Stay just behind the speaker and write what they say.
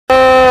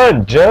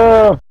on,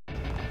 jump!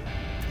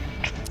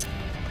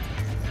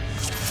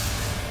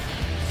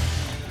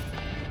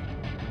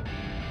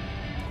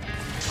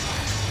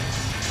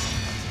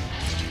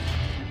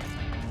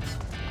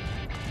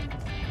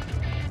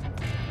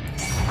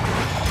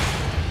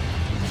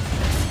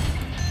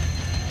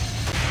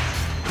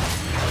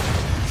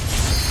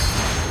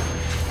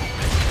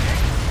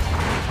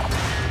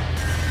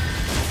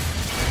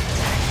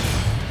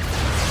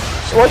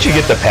 Once you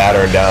get the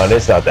pattern down,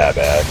 it's not that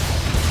bad.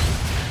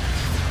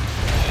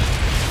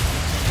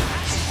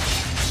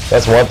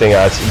 That's one thing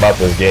about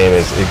this game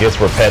is it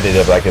gets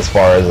repetitive, like as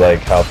far as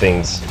like how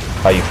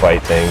you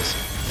fight things.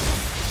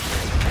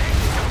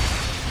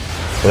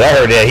 Cause I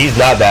heard that he's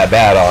not that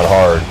bad on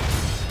hard.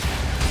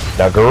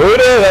 Now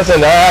Garuda,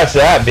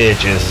 that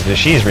bitch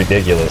she's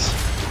ridiculous.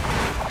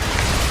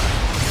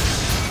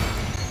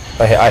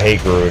 I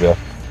hate Garuda.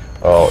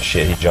 Oh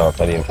shit, he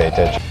jumped. I didn't even pay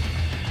attention.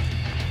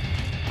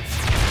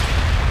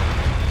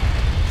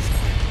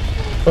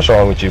 What's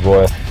wrong with you,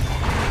 boy?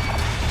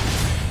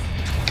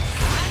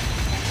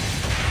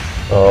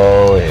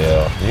 Oh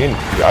yeah,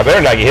 I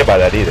better not get hit by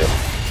that either.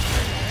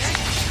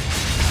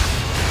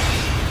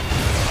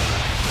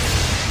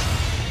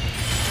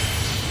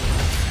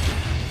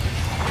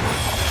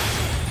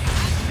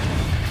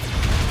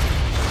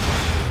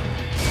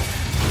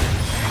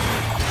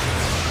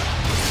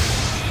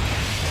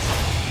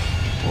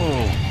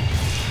 Whoa!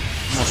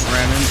 Almost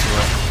ran into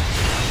it.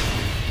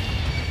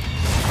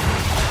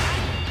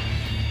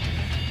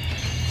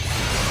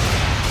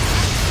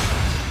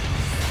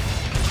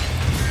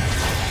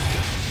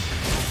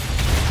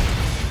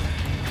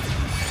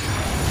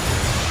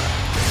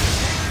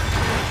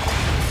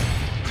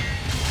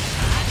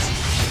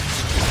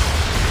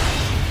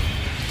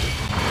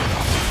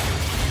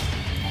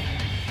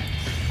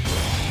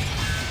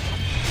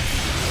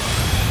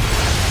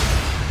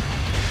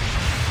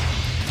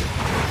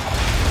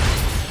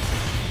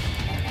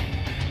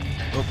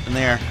 In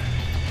there.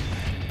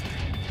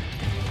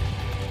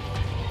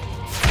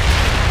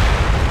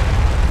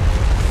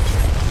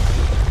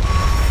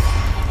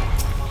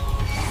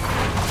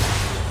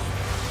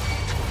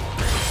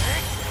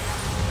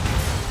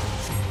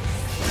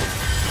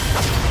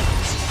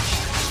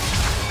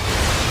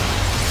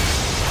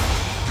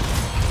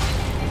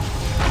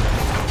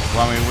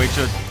 Want me to wait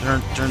till it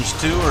turns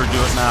 2 or do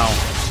it now?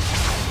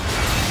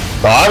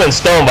 Oh, I'm in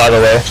stone, by the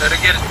way. Try to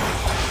get it.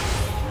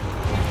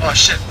 Oh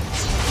shit.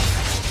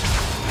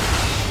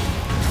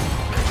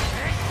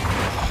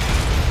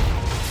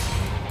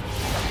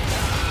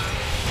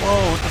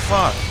 Whoa, what the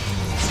fuck?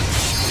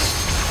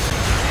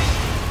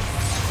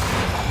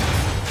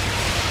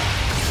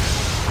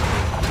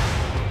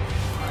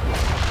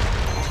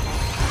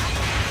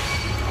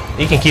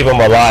 You can keep him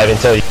alive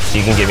until you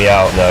can get me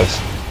out, Nugs.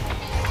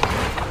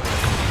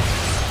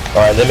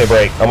 Alright, let me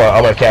break. I'm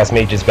gonna cast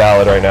Mage's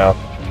Ballad right now.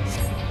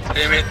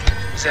 Damn it.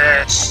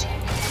 Yes.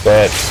 Go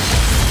ahead.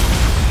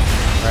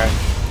 Alright.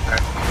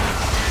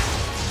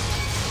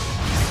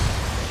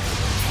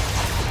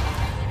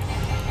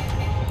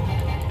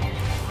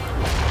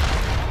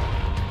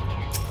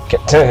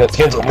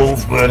 Cancel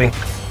moves, buddy.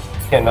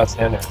 Can't not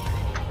stand there.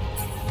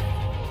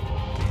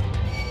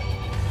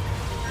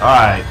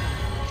 Alright.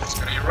 It's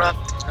gonna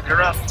erupt. It's gonna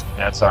erupt.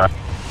 That's alright.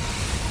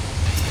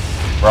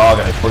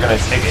 We're gonna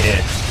take a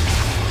hit.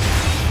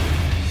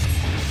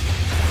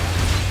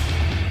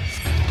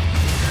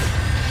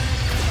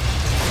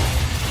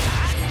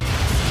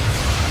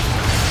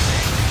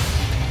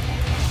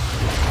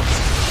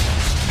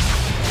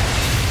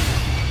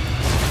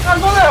 Don't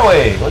go that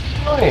way. What you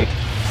doing?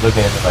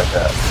 Looking at it like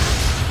that.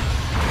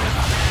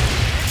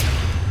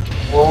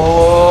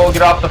 Whoa,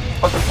 get off the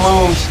fucking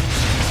plumes.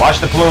 Watch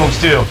the plumes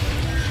too.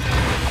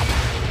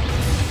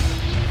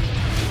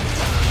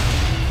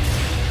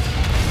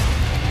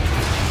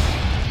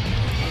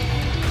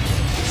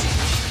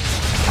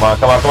 Come on,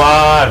 come on, come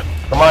on.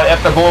 Come on,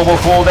 F the global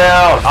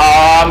cooldown.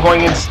 I'm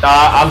going in,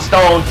 I'm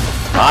stoned.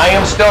 I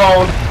am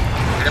stoned.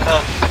 Get him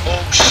up.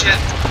 Oh shit.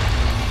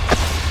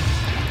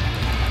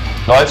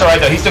 No, it's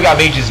alright though. He still got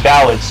Mage's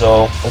Ballad,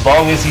 so as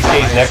long as he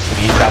stays next to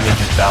me, he's got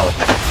Mage's Ballad.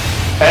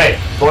 Hey,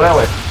 go that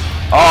way.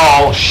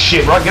 Oh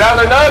shit, run, get out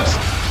of there, Nugs!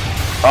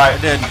 Alright. I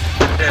did.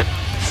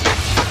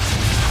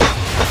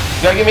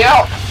 You gotta get me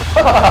out!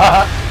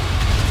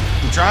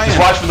 I'm trying. Just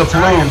watch for the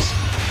plumes.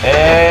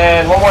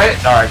 And one more hit.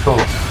 Alright, cool.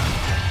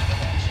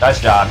 Nice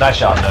job,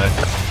 Nugs.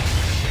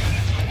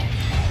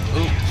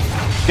 Ooh.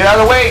 Get out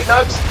of the way,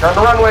 Nugs! Turn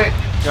the runway.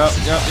 Yep.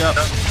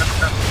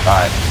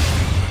 Alright.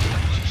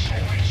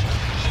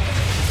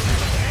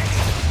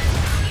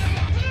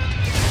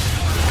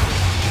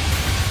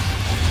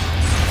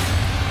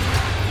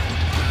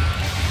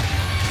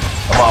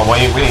 Come on,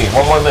 we need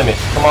one more limit.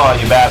 Come on,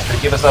 you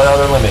bastard. Give us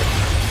another limit.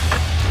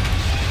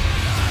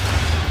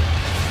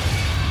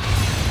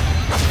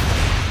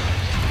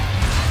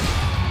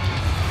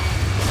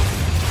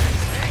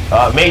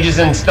 Mages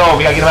in stone.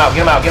 We gotta get him out.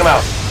 Get him out. Get him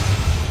out.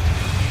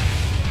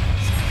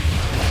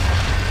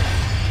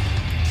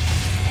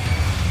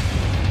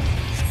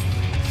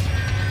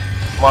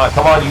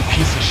 Come on, you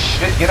piece of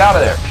shit. Get out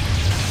of there.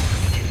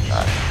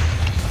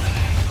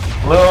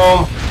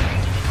 Bloom.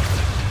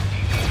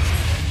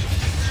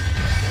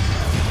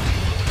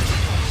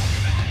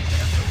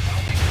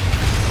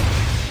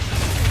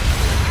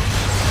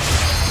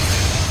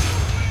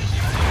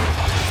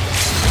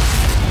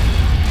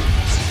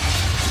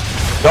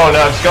 Go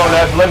nuts, go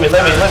nuts, limit.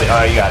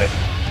 Oh, you got it.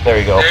 There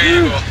you go.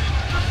 There you go.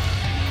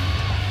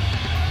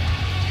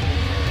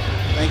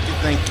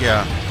 Thank you.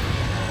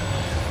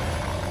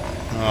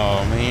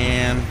 Oh,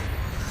 man.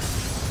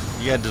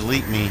 You gotta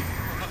delete me.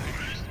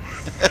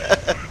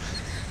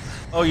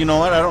 Oh, you know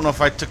what? I don't know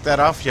if I took that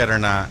off yet or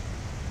not.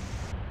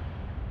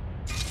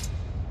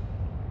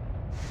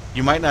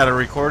 You might not have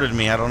recorded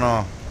me. I don't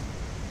know.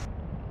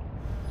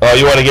 Oh,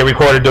 you want to get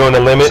recorded doing the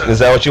limit? Is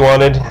that what you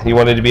wanted? You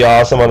wanted to be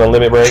awesome on the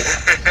limit break?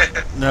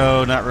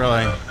 No, not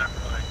really.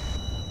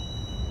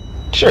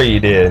 Sure you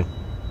did.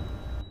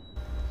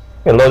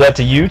 You can load that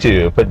to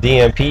YouTube. Put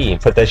DMP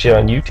and put that shit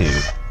on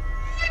YouTube.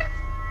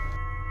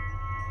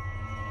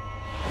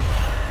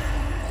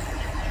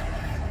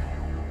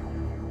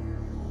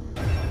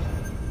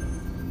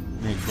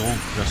 Need gold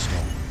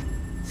crystal.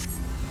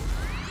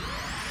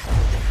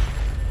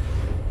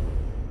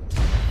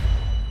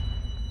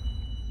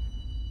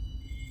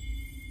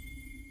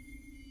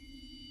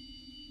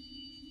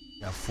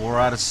 Got 4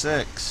 out of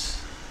 6.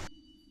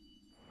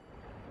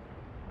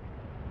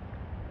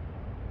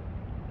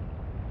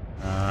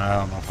 I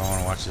don't know if I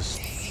want to watch this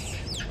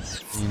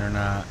scene or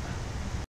not.